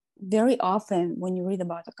very often when you read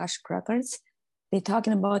about Akashic records, they're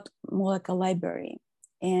talking about more like a library.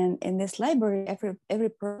 And in this library, every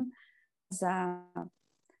person has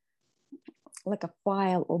like a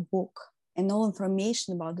file or book, and all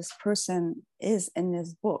information about this person is in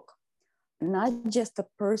this book. Not just a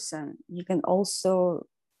person, you can also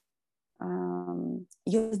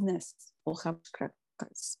your business will have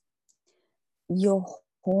records, your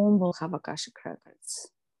home will have Akashic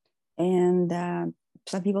records, and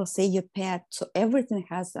some people say your pet. So everything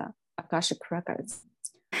has Akashic records.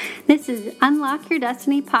 This is Unlock Your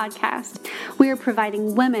Destiny podcast. We are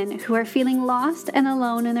providing women who are feeling lost and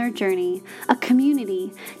alone in their journey a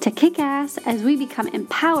community to kick ass as we become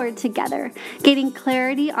empowered together, gaining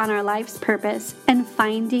clarity on our life's purpose and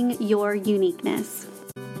finding your uniqueness.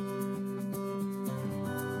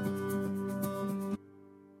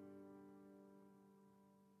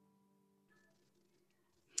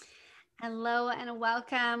 Hello and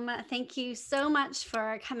welcome. Thank you so much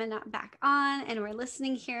for coming back on, and we're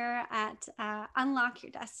listening here at Unlock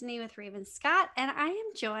Your Destiny with Raven Scott, and I am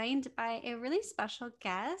joined by a really special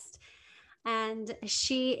guest, and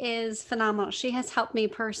she is phenomenal. She has helped me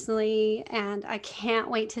personally, and I can't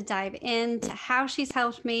wait to dive into how she's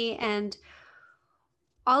helped me and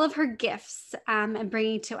all of her gifts and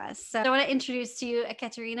bringing to us. So I want to introduce to you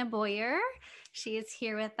Ekaterina Boyer. She is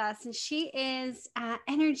here with us, and she is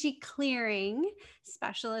energy clearing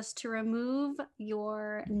specialist to remove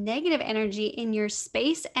your negative energy in your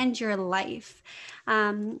space and your life.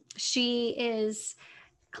 She is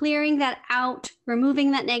clearing that out,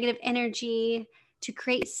 removing that negative energy to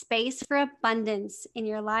create space for abundance in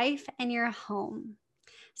your life and your home.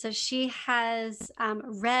 So she has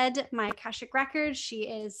read my Akashic records. She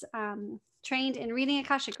is trained in reading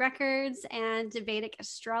Akashic records and Vedic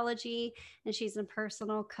astrology, and she's a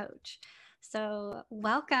personal coach. So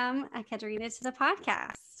welcome, Ekaterina, to the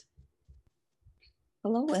podcast.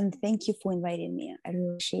 Hello, and thank you for inviting me. I really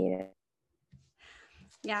appreciate it.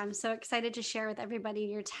 Yeah, I'm so excited to share with everybody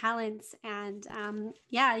your talents and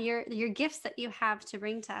your gifts that you have to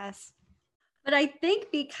bring to us. But I think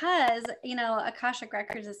because, Akashic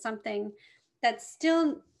Records is something that's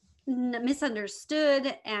still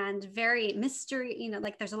misunderstood and very mystery,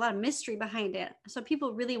 like there's a lot of mystery behind it. So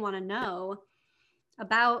people really want to know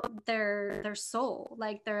about their soul,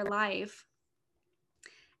 like their life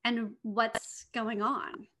and what's going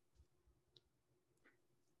on.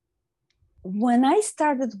 When I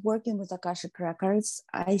started working with Akashic Records,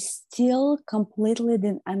 I still completely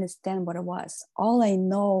didn't understand what it was. All I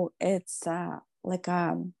know, it's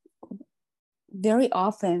very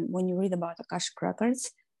often when you read about Akashic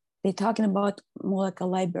Records, they're talking about more like a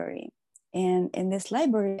library. And in this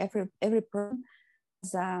library, every person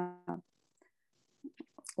has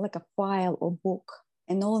like a file or book,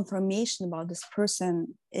 and all information about this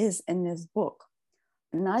person is in this book.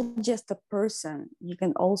 Not just a person, you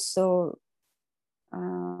can also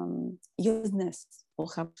your business will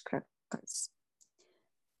have records,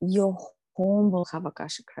 your home will have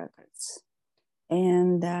Akashic records,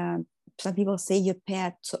 and some people say your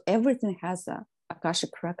pet. So everything has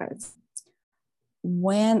Akashic records.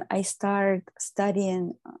 When I started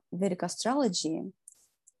studying Vedic astrology,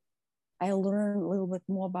 I learned a little bit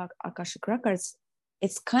more about Akashic records.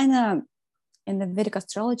 It's kind of, in the Vedic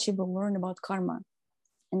astrology, we learn about karma,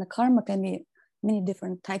 and the karma can be many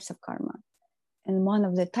different types of karma. And one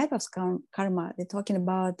of the type of karma they're talking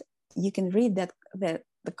about, you can read that the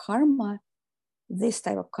karma, this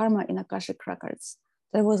type of karma in Akashic records.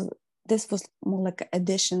 This was more like an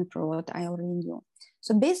addition for what I already knew.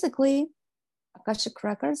 So basically, Akashic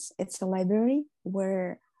records, it's a library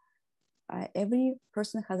where every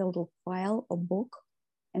person has a little file or book,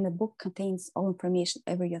 and the book contains all information,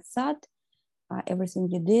 every your thought, everything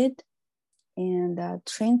you did, and a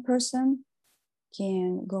trained person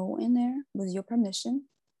can go in there with your permission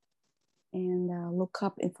and look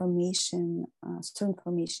up information, certain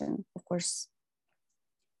information. Of course,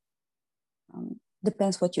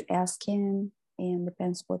 depends what you ask him, and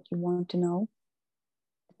depends what you want to know.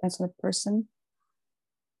 Depends on the person.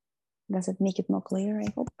 Does it make it more clear,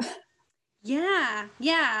 I hope? Yeah,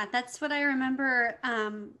 that's what I remember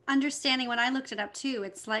understanding when I looked it up too.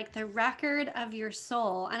 It's like the record of your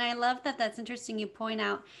soul. And I love that that's interesting. You point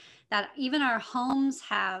out that even our homes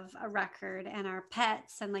have a record, and our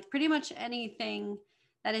pets, and like pretty much anything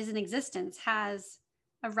that is in existence has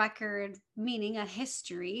a record, meaning a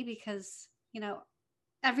history, because,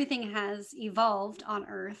 everything has evolved on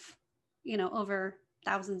Earth, over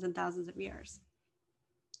thousands and thousands of years.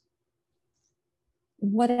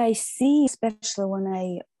 What I see, especially when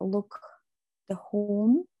I look the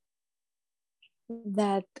home,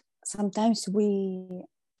 that sometimes we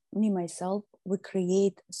myself, we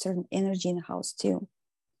create a certain energy in the house too.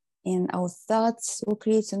 And our thoughts will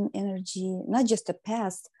create some energy, not just the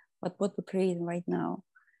past, but what we're creating right now.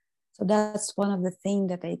 So that's one of the things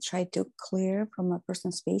that I try to clear from a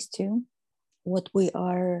personal space too, what we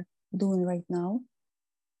are doing right now.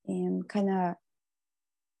 And kind of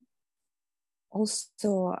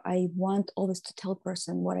also, I want always to tell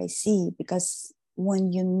person what I see, because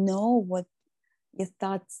when you know what your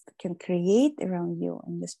thoughts can create around you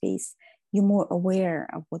in the space, you're more aware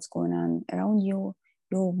of what's going on around you.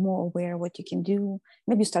 You're more aware of what you can do.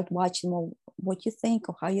 Maybe you start watching more what you think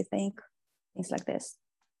or how you think, things like this.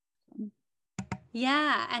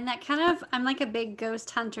 Yeah, and that kind of, I'm like a big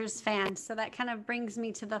Ghost Hunters fan, so that kind of brings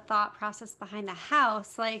me to the thought process behind the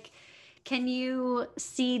house. Like, can you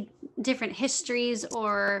see different histories,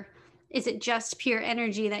 or is it just pure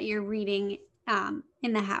energy that you're reading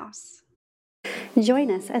in the house?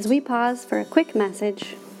 Join us as we pause for a quick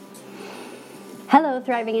message. Hello,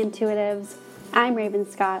 Thriving Intuitives. I'm Raven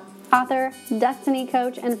Scott, author, destiny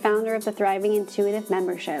coach, and founder of the Thriving Intuitive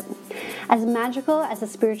membership. As magical as a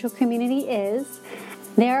spiritual community is,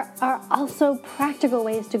 there are also practical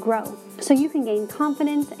ways to grow so you can gain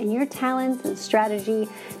confidence in your talents and strategy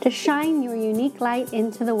to shine your unique light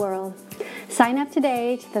into the world. Sign up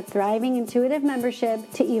today to the Thriving Intuitive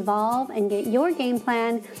membership to evolve and get your game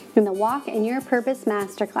plan in the Walk in Your Purpose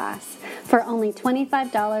Masterclass for only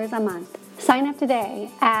 $25 a month. Sign up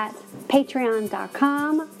today at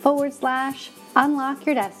patreon.com/unlock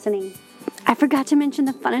your destiny. I forgot to mention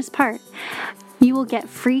the funnest part. You will get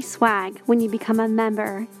free swag when you become a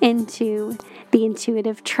member into the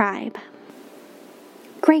Intuitive Tribe.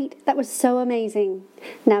 Great, that was so amazing.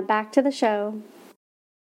 Now back to the show.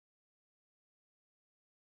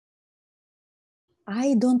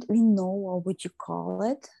 I don't even know what would you call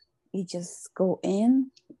it. You just go in,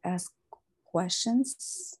 ask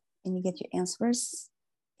questions, and you get your answers.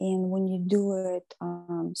 And when you do it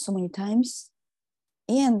so many times,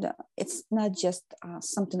 and it's not just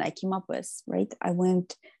something I came up with, right? I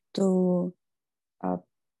went to a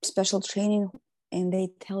special training, and they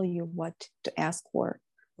tell you what to ask for,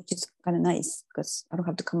 which is kind of nice because I don't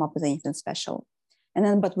have to come up with anything special. And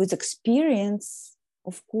then, but with experience,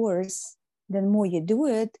 of course, then more you do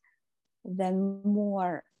it, then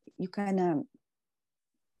more you kind of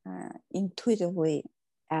intuitively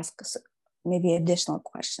ask maybe additional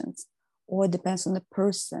questions, or it depends on the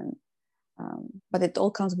person. But it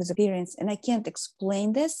all comes with experience, and I can't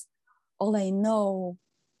explain this. All I know,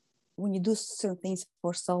 when you do certain things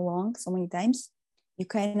for so long, so many times, you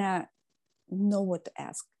kind of know what to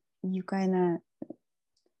ask. You kind of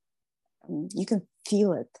you can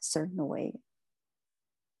feel it a certain way.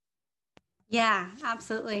 Yeah,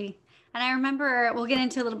 absolutely. And I remember, we'll get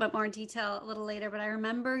into a little bit more detail a little later, but I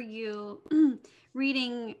remember you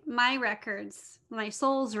reading my records, my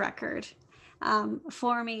soul's record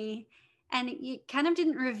for me. And you kind of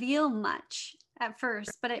didn't reveal much at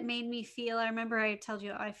first, but it made me feel, I remember I told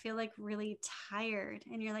you, I feel like really tired.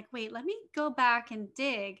 And you're like, wait, let me go back and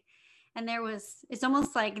dig. And it's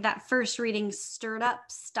almost like that first reading stirred up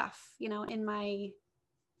stuff, in my,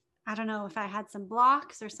 I don't know if I had some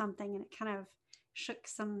blocks or something, and it kind of shook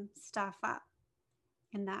some stuff up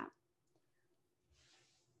in that.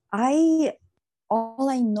 All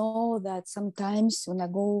I know that sometimes when I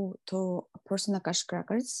go to a personal Akashic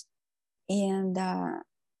Records and I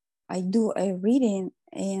do a reading,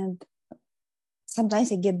 and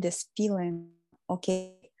sometimes I get this feeling,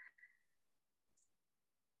 okay,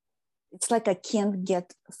 it's like I can't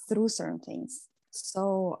get through certain things.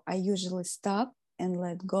 So I usually stop and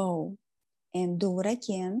let go and do what I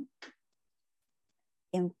can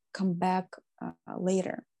and come back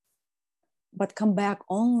later. But come back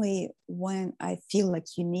only when I feel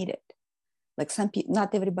like you need it. Like some people,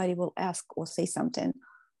 not everybody will ask or say something.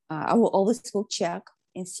 I will always check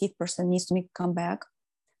and see if person needs to come back.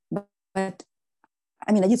 But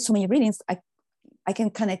I mean, I did so many readings, I can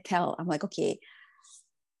kind of tell. I'm like, okay,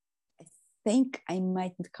 I think I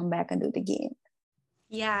might come back and do it again.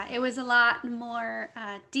 Yeah, it was a lot more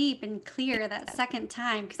deep and clear that second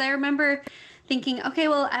time, because I remember thinking, okay,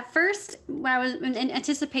 well, at first, when I was in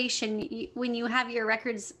anticipation, when you have your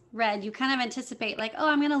records read, you kind of anticipate like, oh,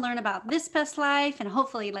 I'm going to learn about this past life, and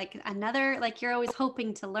hopefully like another, like you're always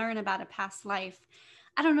hoping to learn about a past life.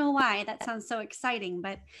 I don't know why that sounds so exciting,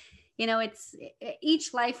 but it's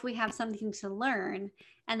each life we have something to learn,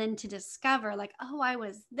 and then to discover like, oh, I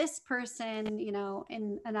was this person,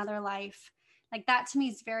 in another life. Like that to me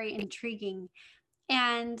is very intriguing.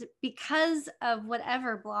 And because of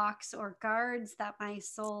whatever blocks or guards that my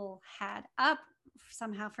soul had up,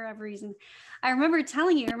 somehow for every reason. I remember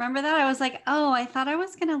telling you, remember that? I was like, oh, I thought I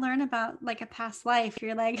was going to learn about like a past life.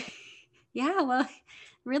 You're like, yeah, well,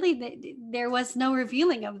 really, there was no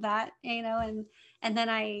revealing of that, and then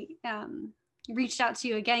I reached out to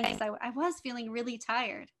you again because I was feeling really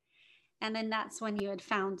tired. And then that's when you had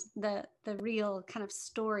found the real kind of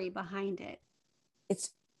story behind it.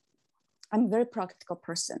 I'm a very practical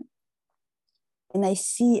person. And I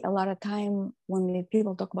see a lot of time when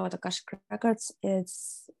people talk about Akashic records,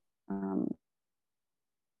 it's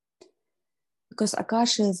because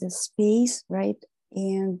Akasha is a space, right?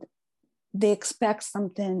 And they expect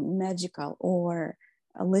something magical or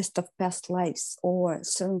a list of past lives or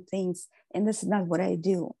certain things. And this is not what I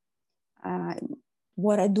do.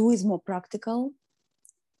 What I do is more practical.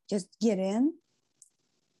 Just get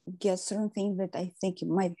certain things that I think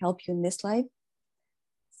might help you in this life.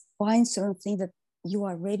 Find certain things that you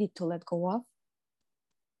are ready to let go of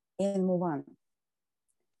and move on.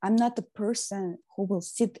 I'm not the person who will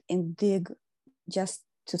sit and dig just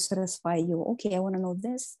to satisfy you. Okay, I want to know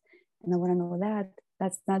this and I want to know that.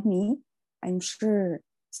 That's not me. I'm sure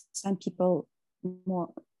some people more,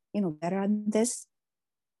 better at this.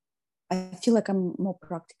 I feel like I'm more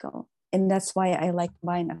practical. And that's why I like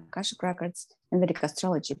buying Akashic records and Vedic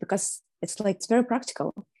astrology, because it's very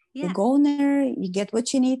practical. Yeah. You go in there, you get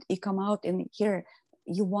what you need, you come out, and here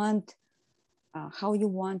you want how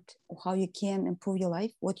you can improve your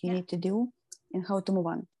life, what you need to do, and how to move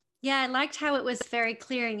on. Yeah, I liked how it was very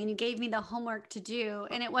clearing and you gave me the homework to do.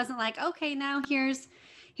 And it wasn't like, okay, now here's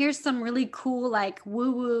some really cool, like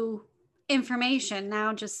woo-woo information.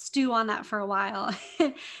 Now just stew on that for a while.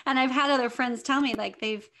 And I've had other friends tell me like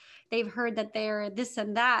they've heard that they're this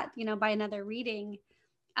and that, by another reading.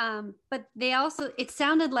 But they also, it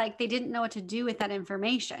sounded like they didn't know what to do with that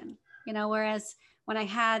information, whereas when I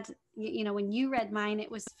had, when you read mine, it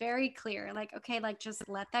was very clear, like, okay, like just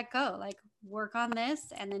let that go, like work on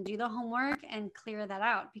this and then do the homework and clear that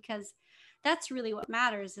out, because that's really what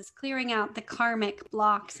matters, is clearing out the karmic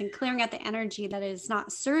blocks and clearing out the energy that is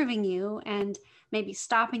not serving you and maybe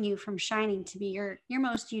stopping you from shining to be your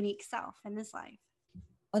most unique self in this life.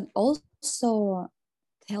 And also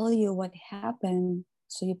tell you what happened,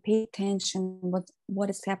 so you pay attention what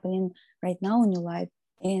is happening right now in your life,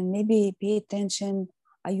 and maybe pay attention,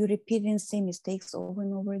 are you repeating the same mistakes over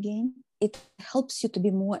and over again? It helps you to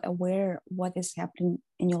be more aware what is happening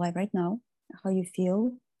in your life right now, how you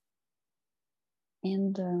feel.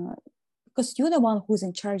 And because you're the one who's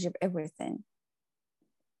in charge of everything.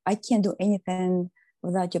 I can't do anything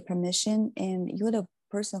without your permission, and you're the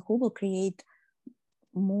person who will create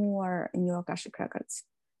more in your Akashic records.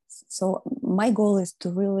 So my goal is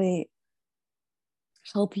to really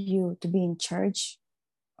help you to be in charge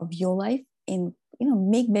of your life and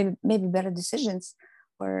make maybe better decisions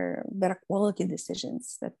or better quality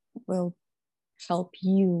decisions that will help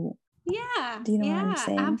you. Yeah. Do you know what I'm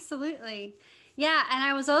saying? Absolutely. Yeah. And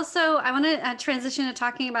I want to transition to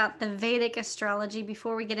talking about the Vedic astrology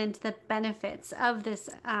before we get into the benefits of this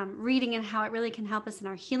reading and how it really can help us in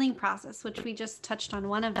our healing process, which we just touched on.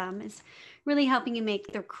 One of them is really helping you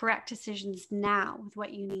make the correct decisions now with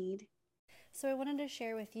what you need. So I wanted to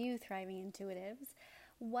share with you, Thriving Intuitives,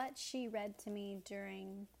 what she read to me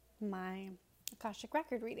during my Akashic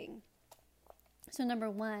record reading. So number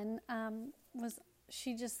one was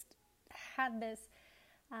she just had this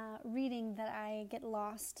reading that I get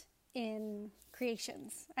lost in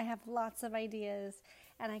creations. I have lots of ideas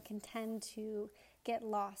and I can tend to get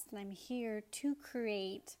lost, and I'm here to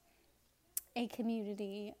create a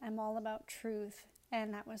community. I'm all about truth,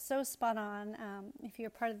 and that was so spot on. If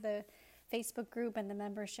you're part of the Facebook group and the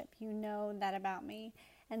membership, you know that about me.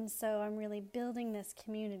 And so I'm really building this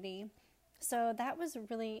community. So that was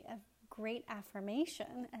really a great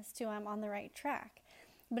affirmation as to I'm on the right track.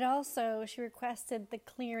 But also she requested the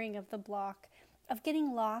clearing of the block of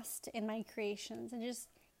getting lost in my creations and just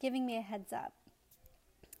giving me a heads up.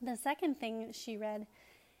 The second thing she read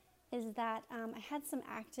is that I had some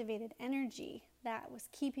activated energy that was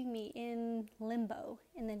keeping me in limbo,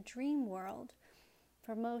 in the dream world,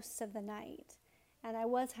 for most of the night. And I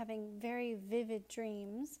was having very vivid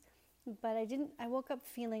dreams, but I woke up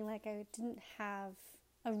feeling like I didn't have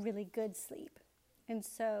a really good sleep. And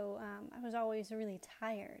so I was always really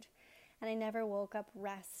tired, and I never woke up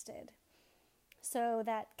rested. So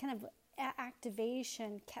that kind of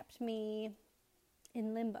activation kept me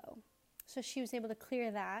in limbo. So she was able to clear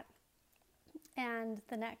that. And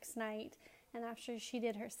the next night, and after she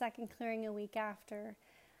did her second clearing a week after,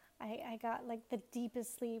 I got like the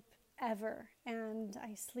deepest sleep ever, and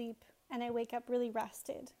I sleep and I wake up really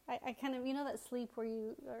rested. I kind of, that sleep where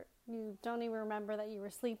you don't even remember that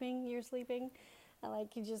you're sleeping.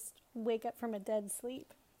 like you just wake up from a dead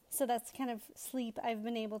sleep. So that's kind of sleep I've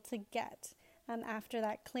been able to get after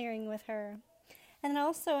that clearing with her. And then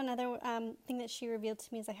also another thing that she revealed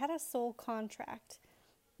to me is I had a soul contract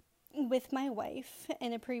with my wife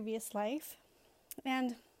in a previous life.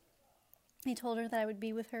 And I told her that I would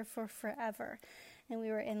be with her for forever. And we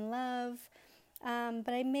were in love.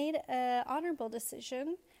 But I made an honorable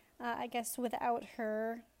decision, I guess without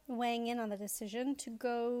her weighing in on the decision, to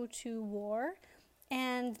go to war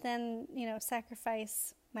and then,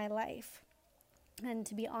 sacrifice my life and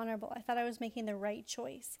to be honorable. I thought I was making the right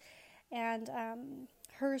choice. And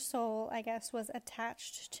her soul, I guess, was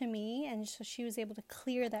attached to me, and so she was able to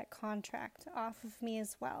clear that contract off of me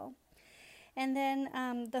as well. And then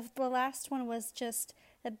the last one was just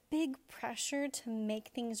a big pressure to make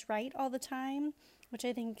things right all the time, which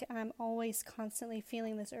I think I'm always constantly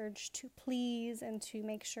feeling this urge to please and to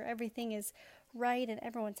make sure everything is right and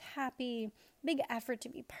everyone's happy. Big effort to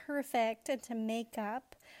be perfect and to make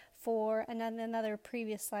up for another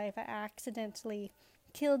previous life. I accidentally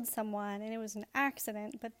killed someone, and it was an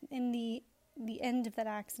accident, but in the end of that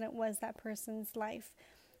accident was that person's life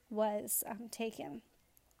was taken.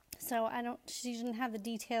 So she didn't have the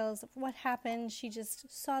details of what happened. She just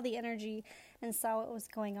saw the energy and saw what was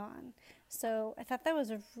going on. So I thought that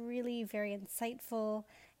was a really very insightful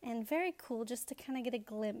and very cool just to kind of get a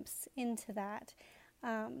glimpse into that.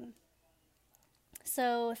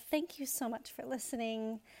 So thank you so much for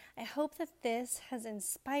listening. I hope that this has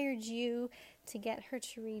inspired you to get her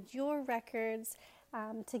to read your records,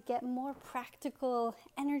 to get more practical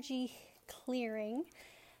energy clearing,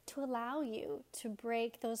 to allow you to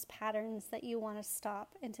break those patterns that you want to stop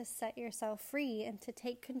and to set yourself free and to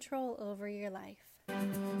take control over your life.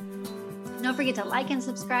 Don't forget to like and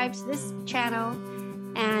subscribe to this channel.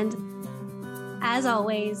 And as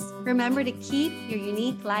always, remember to keep your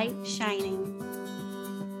unique light shining.